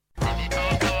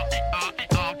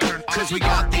we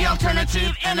got the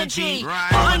alternative energy.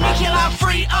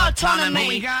 Nuclear-free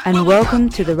autonomy. And welcome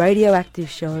to The Radioactive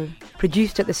Show,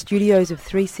 produced at the studios of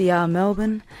 3CR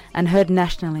Melbourne and heard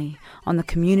nationally on the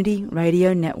Community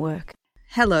Radio Network.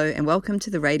 Hello and welcome to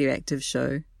The Radioactive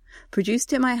Show,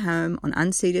 produced at my home on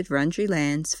unceded Wurundjeri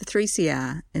lands for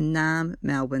 3CR in Naarm,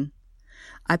 Melbourne.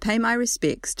 I pay my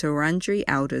respects to Wurundjeri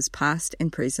elders past and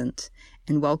present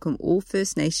and welcome all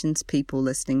First Nations people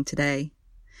listening today.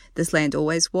 This land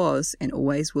always was and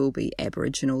always will be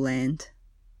Aboriginal land.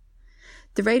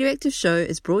 The Radioactive Show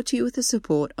is brought to you with the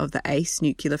support of the ACE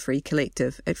Nuclear Free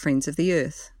Collective at Friends of the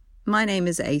Earth. My name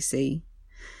is AC.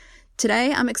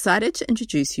 Today I'm excited to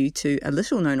introduce you to a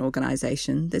little-known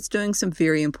organisation that's doing some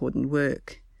very important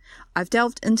work. I've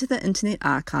delved into the Internet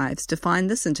archives to find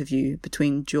this interview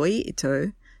between Joy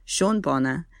Ito, Sean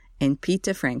Bonner and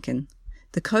Peter Franken,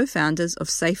 the co-founders of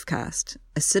Safecast,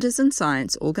 a citizen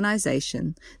science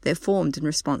organisation that formed in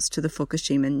response to the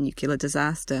Fukushima nuclear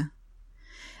disaster.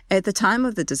 At the time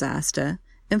of the disaster,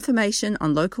 information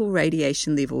on local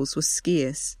radiation levels was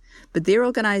scarce, but their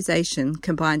organisation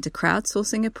combined a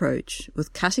crowdsourcing approach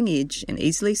with cutting-edge and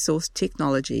easily sourced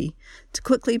technology to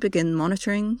quickly begin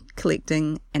monitoring,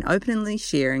 collecting and openly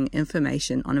sharing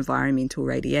information on environmental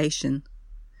radiation.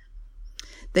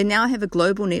 They now have a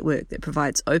global network that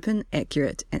provides open,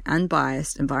 accurate and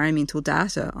unbiased environmental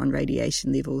data on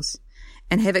radiation levels,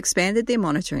 and have expanded their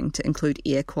monitoring to include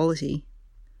air quality.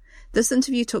 This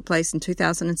interview took place in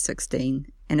 2016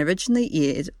 and originally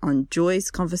aired on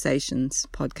Joy's Conversations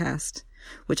podcast,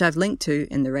 which I've linked to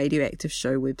in the Radioactive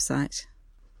Show website.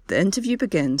 The interview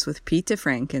begins with Peter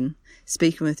Franken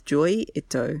speaking with Joy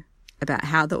Ito about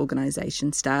how the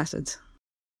organisation started.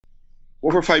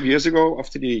 Over 5 years ago,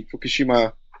 after the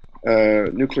Fukushima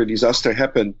nuclear disaster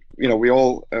happened, we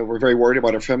all were very worried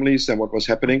about our families and what was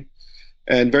happening.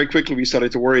 And very quickly we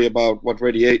started to worry about what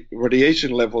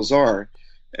radiation levels are.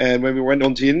 And when we went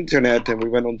on the internet and we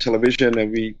went on television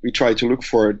and we tried to look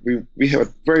for it, we had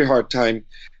a very hard time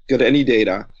get any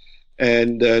data.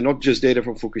 And not just data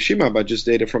from Fukushima, but just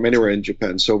data from anywhere in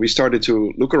Japan. So we started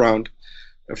to look around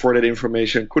for that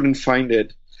information, couldn't find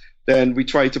it. Then we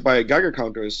tried to buy Geiger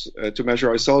counters to measure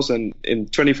ourselves, and in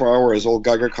 24 hours, all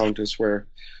Geiger counters were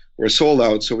sold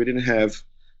out. So we didn't have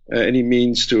any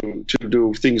means to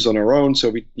do things on our own. So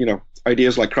we,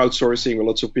 ideas like crowdsourcing with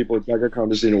lots of people with Geiger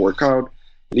counters didn't work out.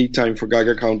 Lead time for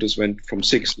Geiger counters went from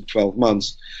 6 to 12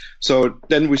 months. So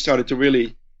then we started to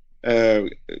really,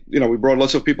 we brought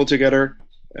lots of people together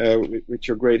with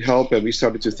your great help, and we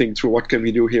started to think through what can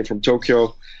we do here from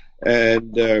Tokyo.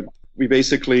 And we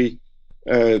basically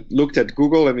looked at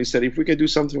Google and we said, if we can do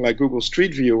something like Google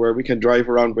Street View, where we can drive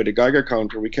around with a Geiger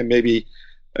counter, we can maybe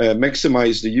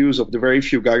maximize the use of the very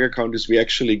few Geiger counters we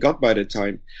actually got by the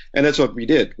time. And that's what we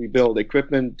did. We built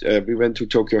equipment. We went to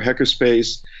Tokyo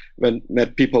Hackerspace,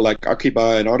 met people like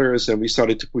Akiba and others, and we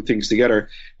started to put things together.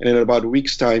 And in about a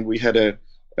week's time, we had a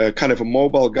kind of a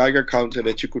mobile Geiger counter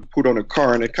that you could put on a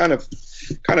car, and it kind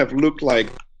of looked like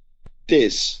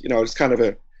this. It's kind of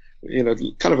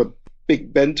a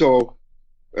big bento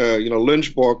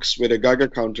lunchbox with a Geiger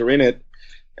counter in it.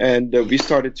 And we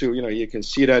started to, you can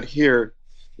see that here.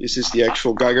 This is the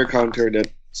actual Geiger counter that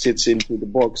sits into the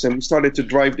box. And we started to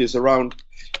drive this around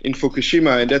in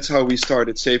Fukushima, and that's how we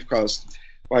started Safecast,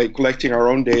 by collecting our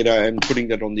own data and putting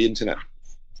that on the internet.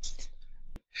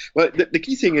 But the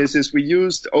key thing is we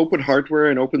used open hardware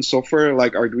and open software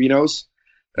like Arduinos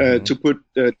to put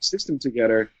the system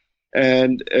together.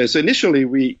 And so initially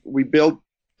we built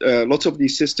lots of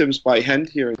these systems by hand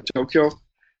here in Tokyo,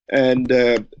 and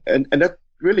that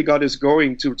really got us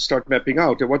going to start mapping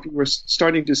out. And what we were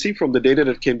starting to see from the data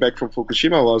that came back from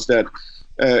Fukushima was that,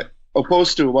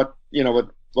 opposed to what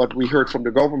we heard from the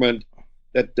government,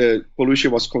 that the pollution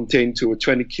was contained to a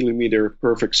 20-kilometer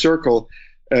perfect circle,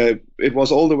 it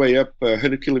was all the way up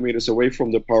 100 kilometers away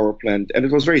from the power plant, and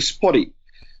it was very spotty.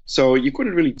 So you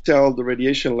couldn't really tell the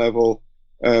radiation level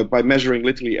by measuring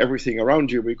literally everything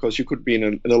around you, because you could be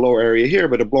in a low area here,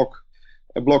 but a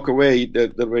block away,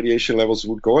 the radiation levels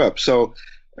would go up. So,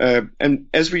 and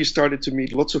as we started to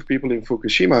meet lots of people in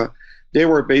Fukushima, they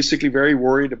were basically very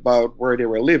worried about where they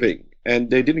were living, and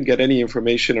they didn't get any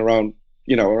information around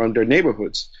their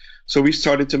neighborhoods. So we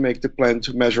started to make the plan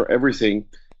to measure everything,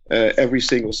 every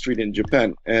single street in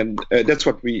Japan, and that's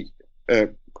what we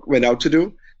went out to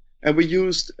do. And we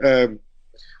used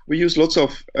lots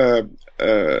of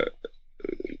the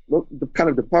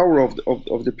power of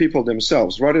the people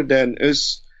themselves, rather than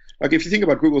us. Like if you think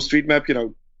about Google Street Map,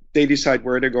 they decide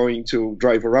where they're going to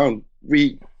drive around.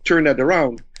 We turned that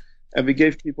around, and we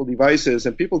gave people devices,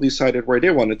 and people decided where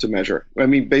they wanted to measure. I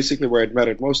mean, basically where it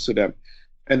mattered most to them.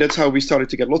 And that's how we started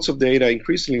to get lots of data,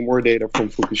 increasingly more data from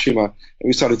Fukushima, and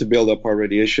we started to build up our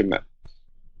radiation map.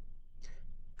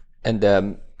 And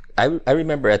I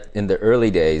remember in the early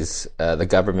days, the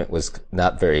government was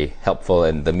not very helpful,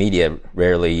 and the media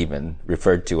rarely even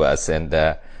referred to us. And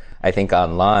I think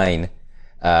online,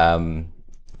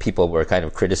 people were kind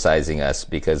of criticizing us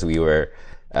because we were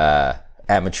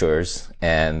amateurs,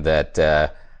 and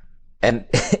that and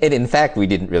in fact we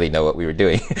didn't really know what we were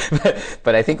doing.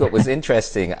 But I think what was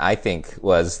interesting,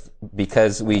 was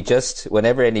because we just,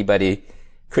 whenever anybody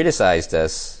criticized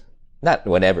us, not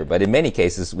whenever, but in many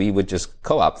cases, we would just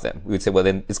co-opt them. We would say, well,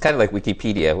 then it's kind of like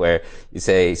Wikipedia, where you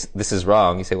say, this is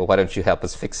wrong. You say, well, why don't you help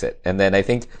us fix it? And then I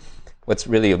think what's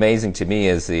really amazing to me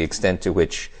is the extent to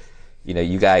which,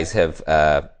 you guys have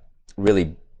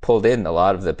really pulled in a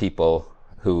lot of the people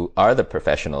who are the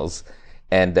professionals.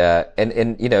 And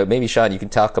maybe Sean, you can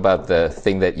talk about the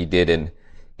thing that you did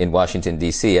in Washington,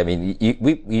 D.C. I mean,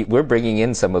 we're bringing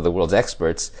in some of the world's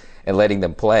experts and letting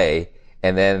them play,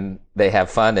 and then they have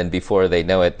fun, and before they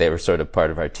know it, they were sort of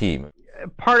part of our team.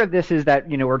 Part of this is that,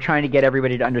 we're trying to get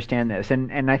everybody to understand this.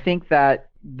 And I think that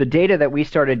the data that we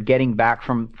started getting back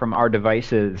from our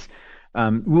devices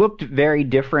looked very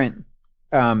different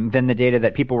than the data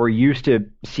that people were used to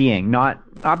seeing. Not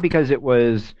because it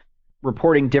was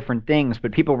reporting different things,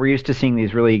 but people were used to seeing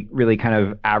these really, really kind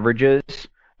of averages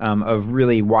of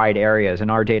really wide areas.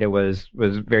 And our data was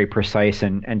very precise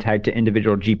and tagged to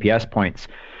individual GPS points.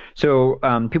 So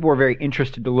people were very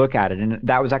interested to look at it, and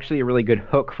that was actually a really good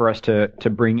hook for us to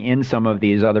bring in some of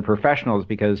these other professionals,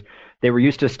 because they were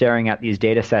used to staring at these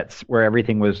data sets where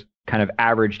everything was kind of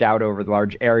averaged out over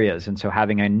large areas. And so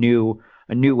having a new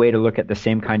way to look at the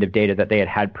same kind of data that they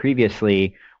had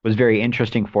previously was very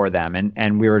interesting for them.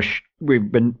 And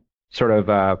we've been sort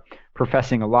of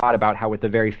professing a lot about how with the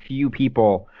very few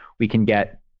people we can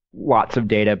get lots of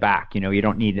data back. You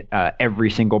don't need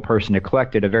every single person to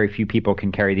collect it. A very few people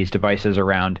can carry these devices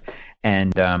around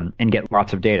and get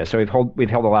lots of data. So we've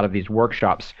held a lot of these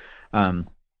workshops. So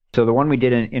the one we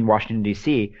did in Washington,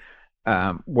 D.C.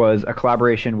 Was a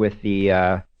collaboration with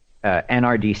the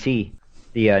NRDC,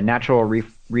 the Natural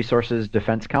Resources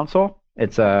Defense Council.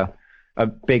 It's a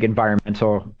big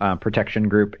environmental protection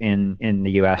group in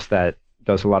the U.S. that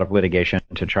does a lot of litigation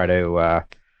to try to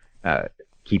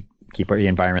keep the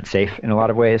environment safe in a lot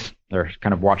of ways. They're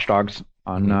kind of watchdogs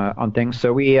on things.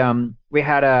 So we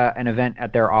had an event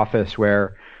at their office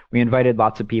where we invited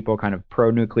lots of people, kind of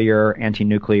pro-nuclear,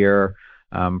 anti-nuclear,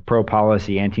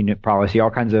 pro-policy, anti-policy,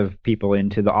 all kinds of people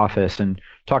into the office, and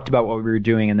talked about what we were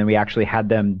doing. And then we actually had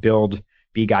them build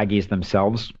BGEIGs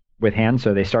themselves with hand.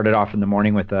 So they started off in the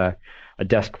morning with a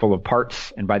desk full of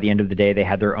parts, and by the end of the day, they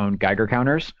had their own Geiger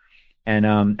counters. And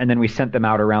then we sent them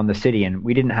out around the city, and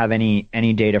we didn't have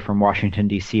any data from Washington,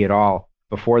 D.C. at all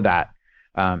before that.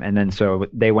 And then so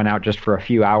they went out just for a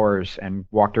few hours and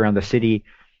walked around the city,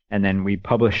 and then we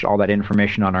published all that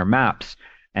information on our maps.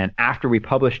 And after we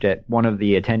published it, one of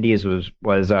the attendees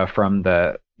was from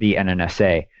the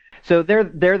NNSA. So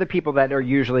they're the people that are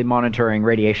usually monitoring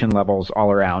radiation levels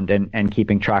all around and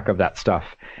keeping track of that stuff.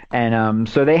 And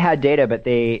so they had data, but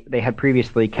they had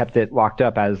previously kept it locked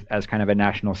up as kind of a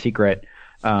national secret.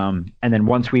 And then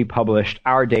once we published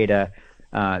our data,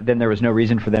 then there was no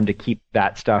reason for them to keep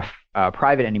that stuff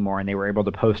private anymore, and they were able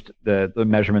to post the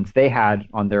measurements they had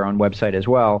on their own website as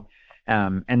well,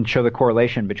 and show the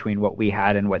correlation between what we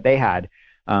had and what they had.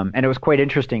 And it was quite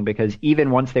interesting, because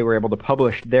even once they were able to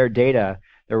publish their data,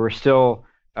 there were still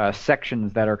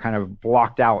sections that are kind of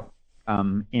blocked out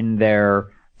in their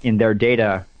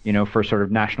data, for sort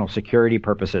of national security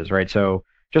purposes, right? So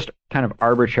just kind of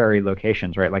arbitrary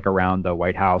locations, right, like around the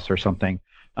White House or something.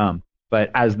 But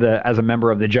as a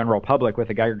member of the general public with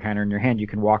a Geiger counter in your hand, you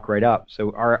can walk right up.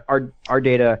 So our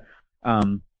data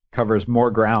covers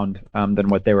more ground than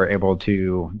what they were able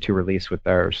to release with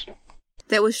theirs.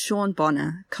 That was Sean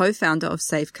Bonner, co-founder of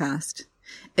Safecast,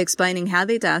 explaining how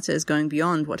their data is going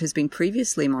beyond what has been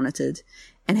previously monitored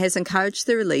and has encouraged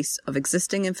the release of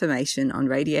existing information on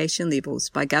radiation levels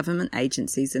by government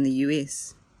agencies in the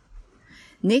US.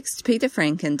 Next, Peter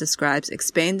Franken describes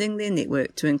expanding their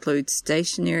network to include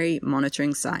stationary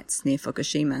monitoring sites near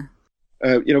Fukushima.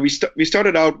 We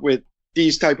started out with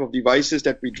these type of devices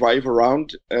that we drive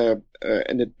around, and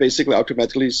it basically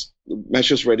automatically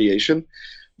measures radiation.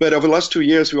 But over the last 2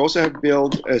 years, we also have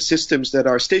built systems that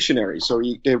are stationary. So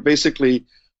they basically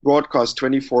broadcast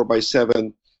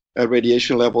 24/7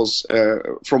 radiation levels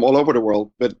from all over the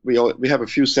world. But we have a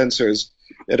few sensors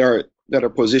that are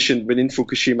positioned within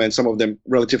Fukushima, and some of them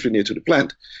relatively near to the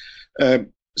plant.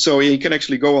 So you can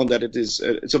actually go on that.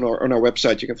 It's on our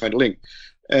website. You can find a link.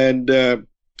 And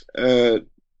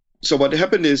So what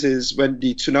happened is when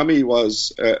the tsunami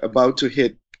was about to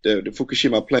hit the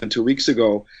Fukushima plant 2 weeks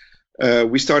ago,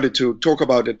 we started to talk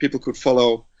about that people could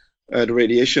follow the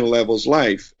radiation levels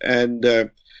live, and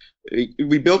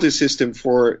we built this system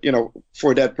for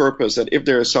that purpose. That if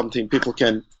there is something, people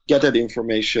can get that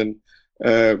information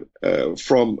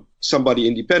from somebody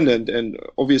independent. And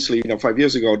obviously, 5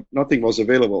 years ago, nothing was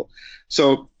available.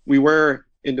 So we were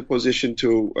in the position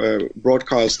to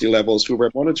broadcast the levels. We were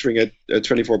monitoring it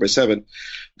 24/7.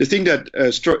 The thing that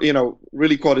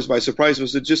really caught us by surprise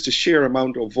was that just the sheer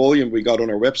amount of volume we got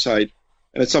on our website.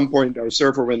 And at some point, our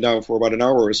server went down for about an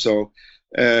hour or so.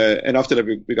 And after that,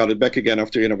 we got it back again.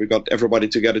 After we got everybody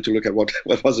together to look at what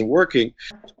wasn't working.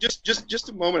 Just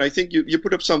a moment. I think you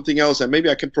put up something else, and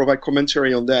maybe I can provide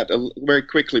commentary on that very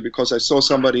quickly, because I saw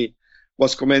somebody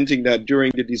was commenting that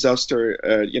during the disaster,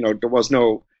 there was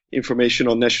no information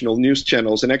on national news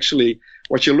channels. And actually,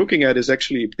 what you're looking at is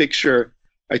actually a picture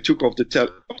I took of the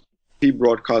TV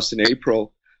broadcast in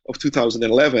April of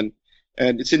 2011,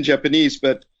 and it's in Japanese,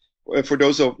 but for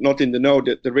those of not in the know,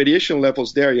 that the radiation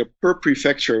levels there per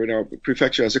prefecture,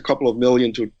 prefecture has a couple of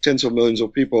million to tens of millions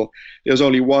of people. There's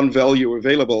only one value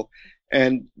available,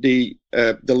 and the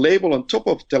label on top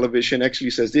of television actually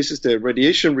says this is the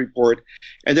radiation report,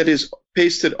 and that is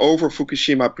pasted over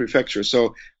Fukushima prefecture.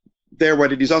 So there, where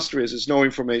the disaster is no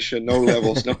information, no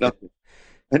levels, no nothing.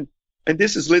 And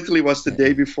this is literally was the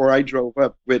day before I drove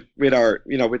up with our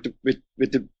with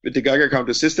the Geiger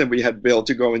counter system we had built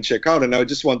to go and check out, and I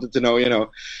just wanted to know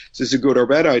is this a good or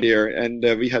bad idea, and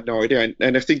we had no idea.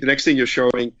 And I think the next thing you're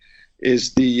showing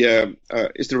is the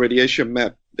radiation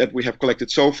map that we have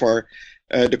collected so far.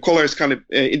 The colors kind of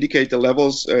indicate the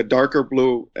levels. Darker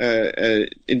blue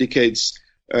indicates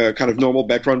kind of normal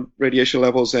background radiation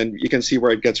levels, and you can see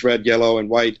where it gets red, yellow, and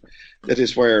white. That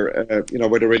is where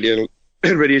where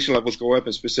the radiation levels go up,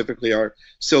 and specifically are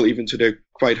still even today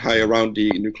quite high around the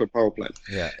nuclear power plant.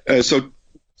 Yeah. So,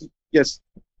 yes.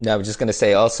 No, I was just going to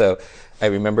say also, I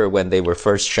remember when they were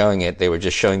first showing it, they were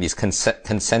just showing these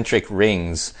concentric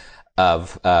rings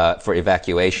for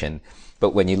evacuation.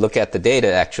 But when you look at the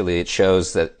data, actually, it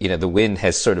shows that, the wind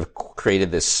has sort of created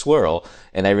this swirl.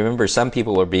 And I remember some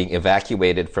people were being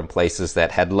evacuated from places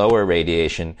that had lower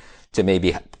radiation to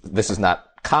maybe, this is not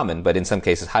common, but in some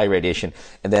cases high radiation.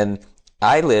 And then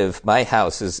my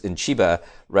house is in Chiba,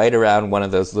 right around one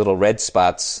of those little red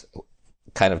spots,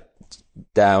 kind of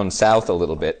down south a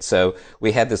little bit. So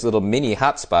we had this little mini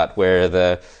hotspot where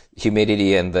the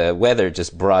humidity and the weather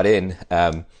just brought in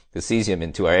the cesium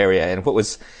into our area. And what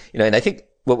was, and I think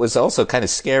what was also kind of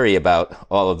scary about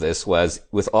all of this was,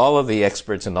 with all of the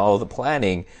experts and all of the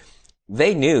planning,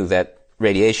 they knew that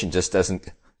radiation just doesn't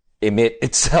emit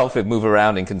itself and move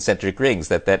around in concentric rings,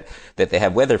 that they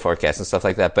have weather forecasts and stuff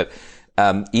like that. But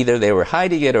either they were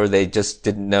hiding it or they just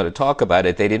didn't know to talk about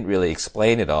it. They didn't really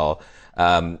explain it all.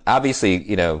 Obviously,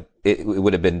 it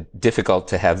would have been difficult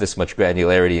to have this much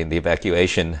granularity in the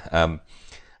evacuation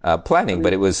planning,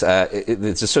 but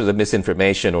it's just sort of the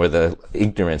misinformation or the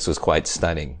ignorance was quite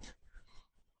stunning.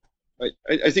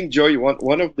 I think, Joey,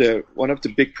 one of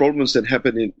the big problems that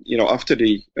happened after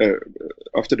the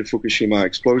Fukushima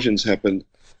explosions happened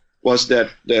was that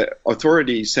the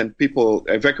authorities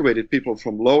evacuated people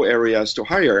from low areas to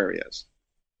higher areas,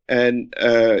 and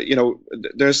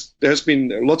there's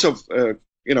been lots of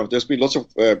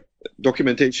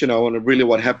documentation on really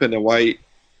what happened and why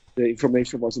the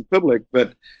information wasn't public,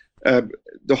 but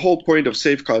the whole point of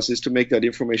Safecast is to make that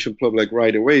information public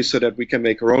right away, so that we can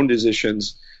make our own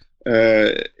decisions,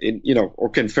 or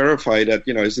can verify that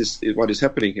is this what is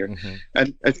happening here. Mm-hmm.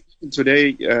 And I think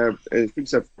today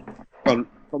things have come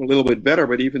a little bit better,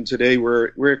 but even today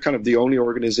we're kind of the only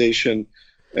organization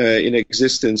in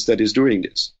existence that is doing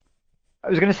this. I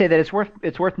was going to say that it's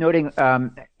worth noting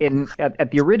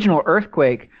at the original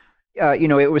earthquake.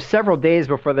 It was several days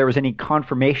before there was any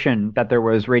confirmation that there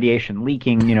was radiation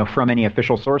leaking, from any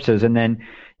official sources. And then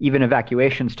even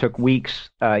evacuations took weeks,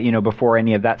 before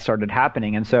any of that started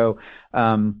happening. And so,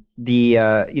 the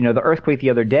earthquake the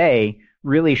other day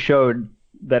really showed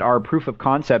that our proof of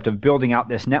concept of building out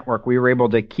this network, we were able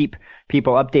to keep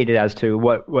people updated as to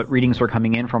what readings were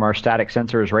coming in from our static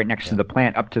sensors right next to the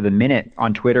plant up to the minute.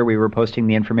 On Twitter, we were posting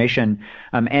the information,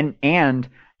 and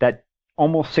that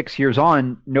almost 6 years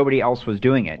on, nobody else was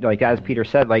doing it. Like, as Peter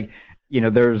said,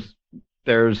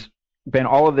 there's been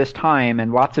all of this time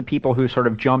and lots of people who sort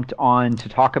of jumped on to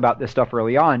talk about this stuff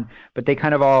early on, but they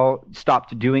kind of all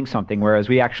stopped doing something, whereas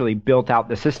we actually built out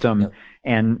the system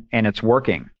and it's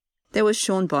working. There was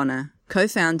Sean Bonner,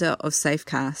 co-founder of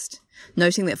Safecast,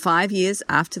 noting that 5 years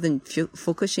after the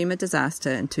Fukushima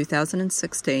disaster in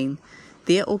 2016,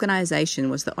 Their organisation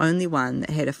was the only one that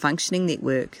had a functioning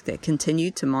network that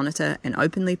continued to monitor and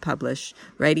openly publish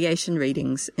radiation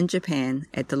readings in Japan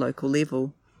at the local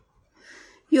level.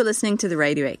 You're listening to The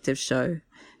Radioactive Show,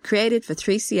 created for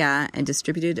 3CR and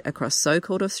distributed across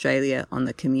so-called Australia on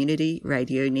the Community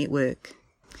Radio Network.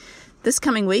 This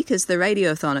coming week is the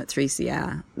Radiothon at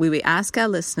 3CR, where we ask our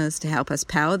listeners to help us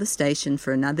power the station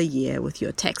for another year with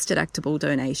your tax-deductible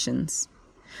donations.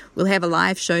 We'll have a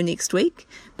live show next week,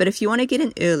 but if you want to get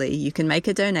in early, you can make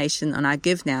a donation on our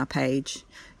Give Now page.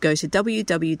 Go to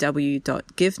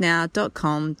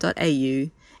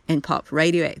www.givenow.com.au and pop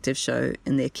Radioactive Show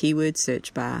in their keyword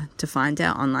search bar to find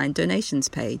our online donations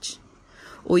page.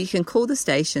 Or you can call the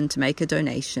station to make a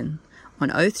donation on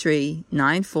 03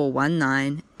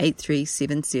 9419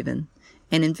 8377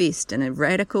 and invest in a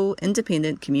radical,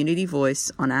 independent community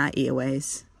voice on our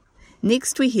airways.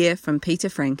 Next we hear from Peter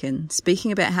Franken,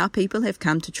 speaking about how people have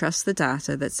come to trust the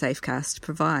data that Safecast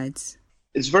provides.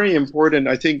 It's very important.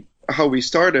 I think how we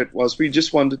started was we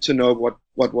just wanted to know what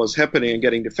was happening and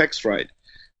getting the facts right.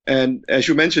 And as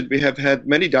you mentioned, we have had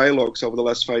many dialogues over the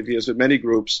last 5 years with many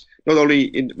groups, not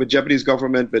only with Japanese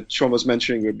government, but Sean was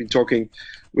mentioning we've been talking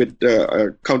with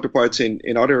counterparts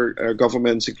in other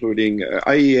governments, including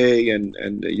IEA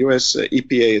and the US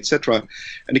EPA, etc.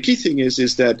 And the key thing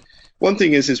is that one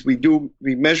thing is we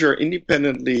measure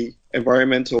independently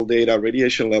environmental data,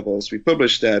 radiation levels. We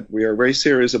publish that. We are very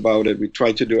serious about it. We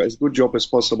try to do as good job as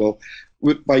possible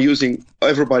by using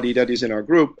everybody that is in our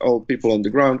group, all people on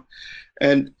the ground.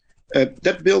 And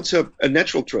that builds up a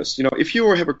natural trust. You know, if you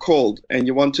have a cold and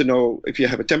you want to know if you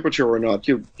have a temperature or not,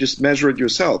 you just measure it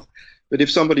yourself. But if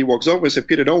somebody walks over and says,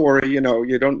 Peter, don't worry, you're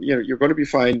going to be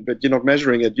fine, but you're not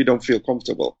measuring it, you don't feel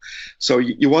comfortable. So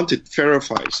you want to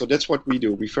verify. So that's what we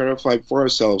do. We verify for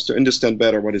ourselves to understand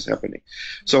better what is happening.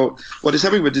 So what is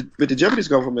happening with the Japanese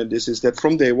government is that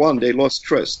from day one, they lost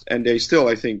trust. And they still,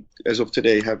 I think, as of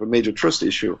today, have a major trust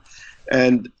issue.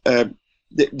 And the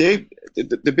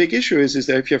big issue is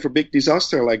that if you have a big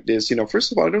disaster like this,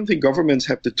 first of all, I don't think governments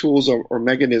have the tools or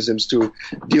mechanisms to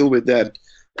deal with that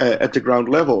at the ground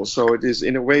level. So it is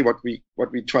in a way what we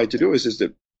try to do is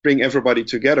to bring everybody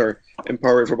together,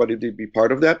 empower everybody to be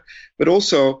part of that. But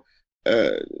also,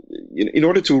 in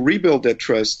order to rebuild that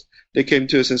trust, they came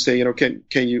to us and say,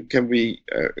 can we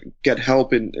get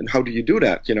help in how do you do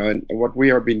that? And what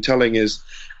we are being telling is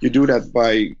you do that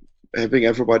by having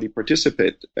everybody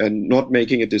participate and not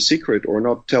making it a secret or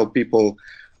not tell people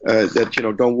that,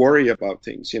 don't worry about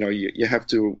things. You have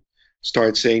to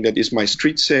start saying that, is my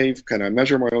street safe? Can I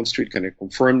measure my own street? Can I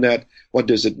confirm that? What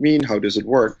does it mean? How does it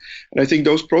work? And I think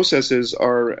those processes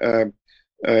are,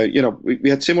 we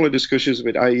had similar discussions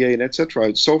with IEA and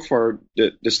etc. So far,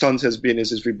 the stance has been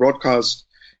is we broadcast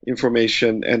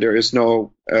information and there is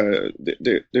no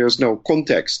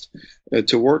context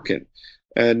to work in.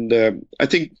 And I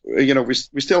think,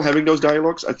 we're still having those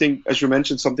dialogues. I think, as you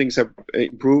mentioned, some things have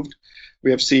improved. We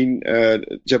have seen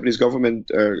Japanese government,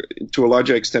 to a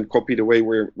larger extent, copy the way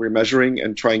we're measuring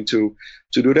and trying to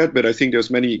do that. But I think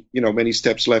there's many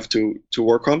steps left to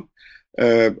work on.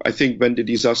 I think when the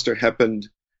disaster happened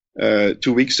 2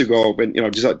 weeks ago, when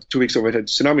 2 weeks ago we had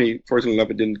tsunami, fortunately enough,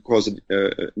 it didn't cause a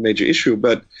major issue.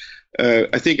 But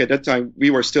I think at that time we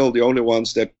were still the only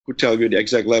ones that could tell you the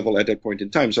exact level at that point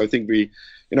in time. So I think we,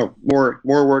 more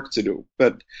work to do.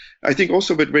 But I think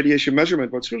also with radiation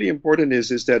measurement, what's really important is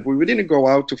that we didn't go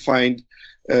out to find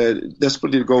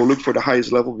desperately to go look for the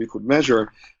highest level we could measure.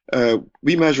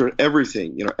 We measure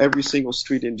everything. Every single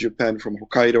street in Japan, from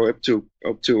Hokkaido up to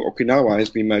Okinawa, has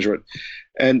been measured,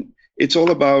 and it's all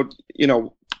about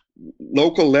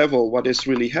local level, what is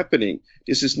really happening.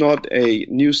 This is not a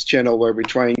news channel where we're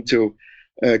trying to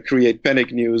create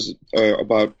panic news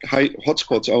about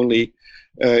hotspots only.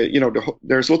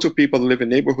 There's lots of people who live in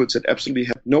neighborhoods that absolutely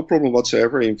have no problem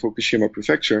whatsoever in Fukushima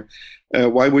Prefecture.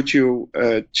 Why would you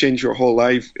change your whole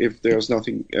life if there's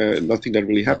nothing that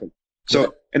really happened?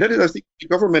 So, and that is, I think, the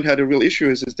government had a real issue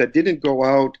is that didn't go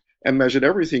out and measured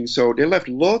everything. So they left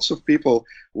lots of people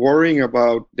worrying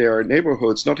about their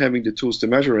neighborhoods, not having the tools to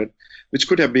measure it, which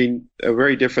could have been a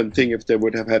very different thing if they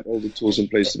would have had all the tools in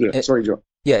place to do it. Sorry, Joe.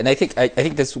 Yeah, and I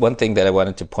think that's one thing that I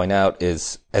wanted to point out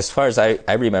is, as far as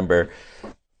I remember,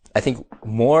 I think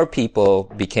more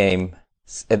people became,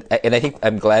 and I think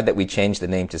I'm glad that we changed the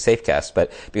name to Safecast,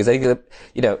 but because I think,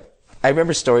 I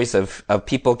remember stories of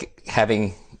people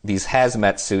having these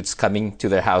hazmat suits coming to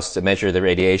their house to measure the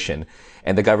radiation,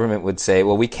 and the government would say,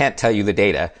 well, we can't tell you the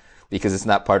data because it's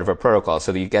not part of our protocol.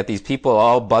 So you get these people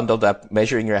all bundled up,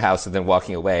 measuring your house and then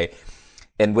walking away.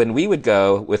 And when we would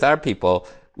go with our people,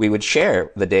 we would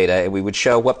share the data and we would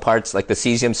show what parts, like the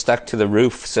cesium stuck to the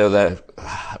roof, so the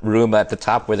room at the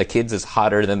top where the kids is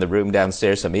hotter than the room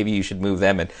downstairs, so maybe you should move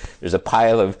them, and there's a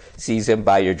pile of cesium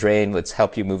by your drain, let's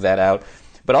help you move that out.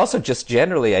 But also just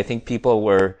generally, I think people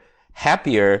were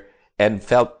happier and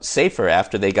felt safer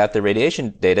after they got the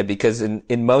radiation data, because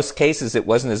in most cases it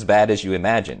wasn't as bad as you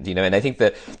imagined, and I think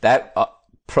that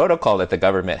protocol that the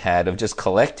government had of just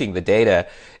collecting the data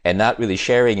and not really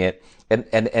sharing it,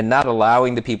 and not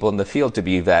allowing the people in the field to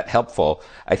be that helpful,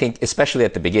 I think, especially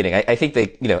at the beginning. I think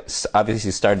they,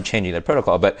 obviously started changing their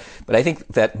protocol, but I think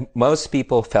that most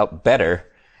people felt better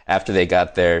after they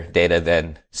got their data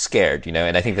than scared,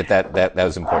 and I think that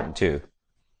was important too.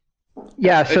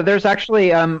 Yeah, so there's actually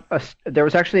there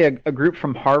was actually a group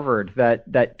from Harvard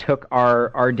that took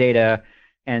our data,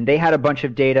 and they had a bunch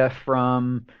of data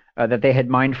from that they had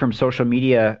mined from social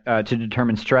media to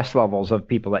determine stress levels of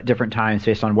people at different times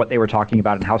based on what they were talking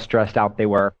about and how stressed out they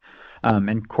were,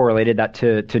 and correlated that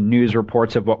to news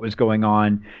reports of what was going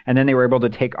on. And then they were able to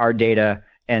take our data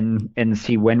and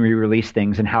see when we released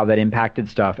things and how that impacted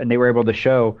stuff. And they were able to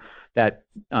show that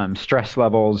stress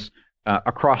levels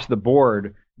across the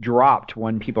board dropped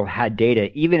when people had data,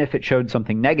 even if it showed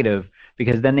something negative,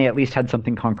 because then they at least had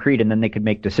something concrete and then they could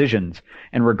make decisions.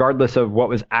 And regardless of what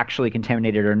was actually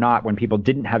contaminated or not, when people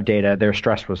didn't have data, their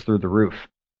stress was through the roof.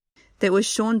 That was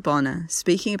Sean Bonner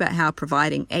speaking about how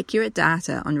providing accurate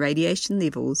data on radiation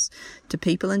levels to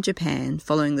people in Japan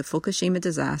following the Fukushima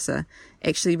disaster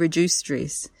actually reduced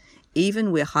stress,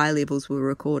 even where high levels were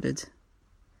recorded.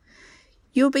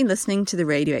 You've been listening to The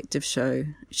Radioactive Show,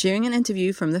 sharing an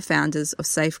interview from the founders of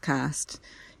Safecast,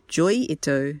 Joy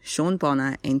Ito, Sean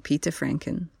Bonner, and Peter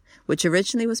Franken, which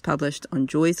originally was published on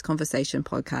Joy's Conversation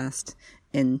podcast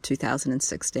in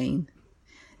 2016.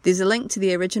 There's a link to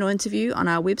the original interview on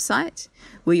our website,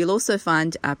 where you'll also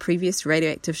find our previous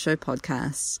Radioactive Show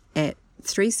podcasts at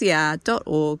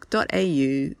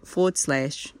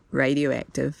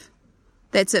 3cr.org.au/radioactive.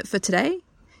 That's it for today.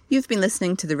 You've been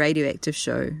listening to The Radioactive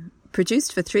Show,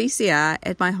 produced for 3CR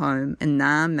at my home in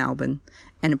Naarm, Melbourne,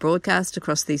 and broadcast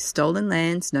across these stolen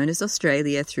lands known as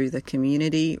Australia through the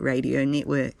Community Radio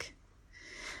Network.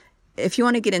 If you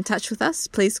want to get in touch with us,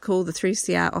 please call the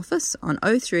 3CR office on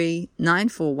 03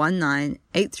 9419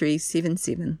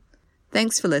 8377.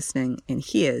 Thanks for listening, and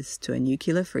here's to a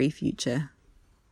nuclear-free future.